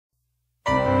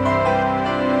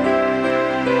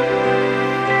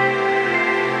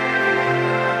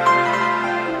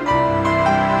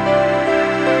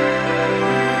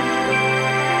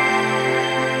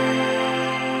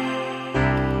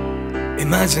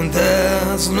Imagine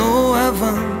there's no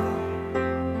heaven.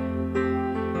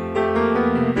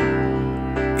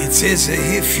 It's easy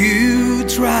if you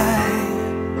try.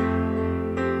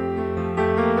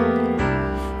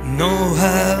 No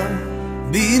hell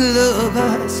below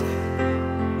us,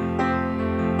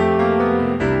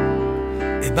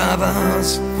 above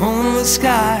us on the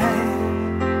sky.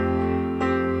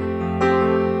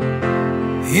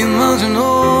 Imagine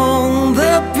all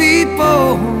the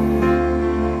people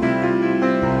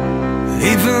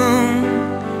living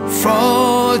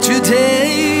for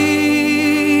today.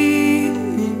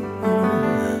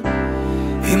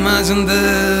 Imagine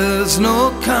there's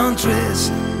no countries.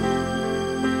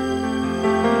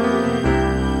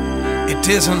 It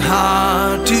isn't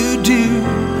hard to do.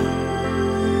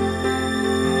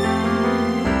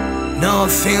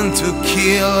 Nothing to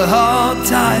kill or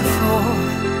die for,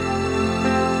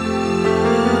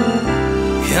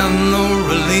 and no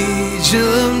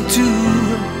religion too.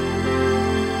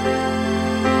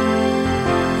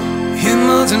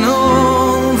 Imagine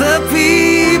all the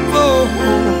people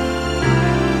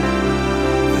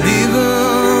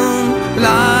living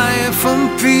life in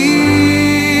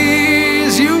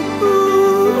peace.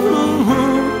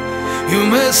 You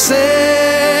may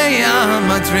say I'm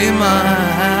a dreamer,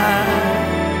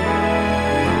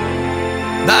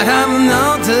 but I'm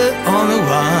not the only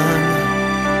one.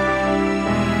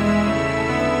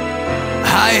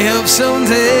 I hope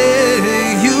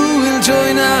someday you will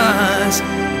join us,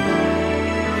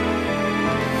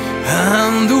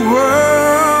 and the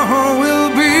world will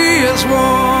be as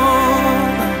one.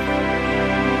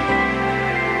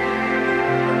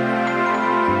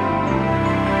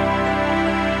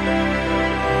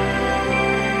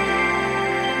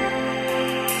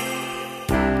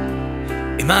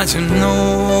 Imagine no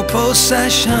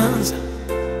possessions.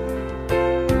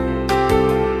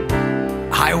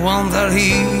 I wonder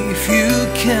if you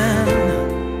can.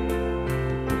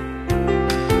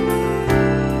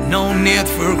 No need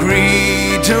for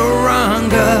greed or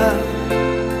anger.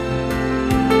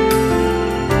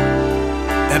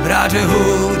 The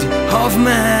brotherhood of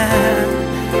man.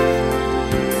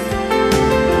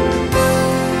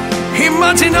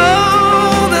 Imagine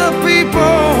all the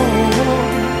people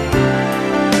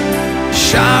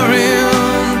sharing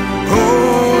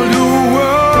all the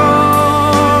world.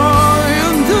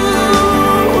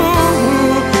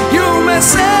 You may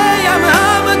say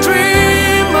I'm a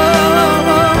dreamer,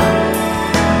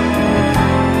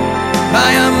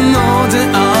 but I'm not the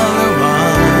only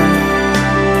one.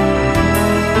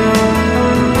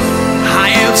 I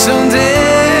hope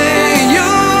someday you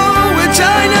will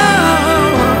join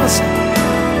us,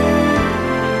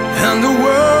 and the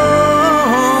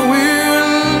world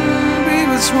will be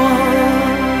as one.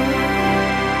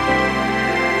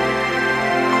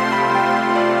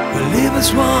 We'll live as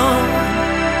one.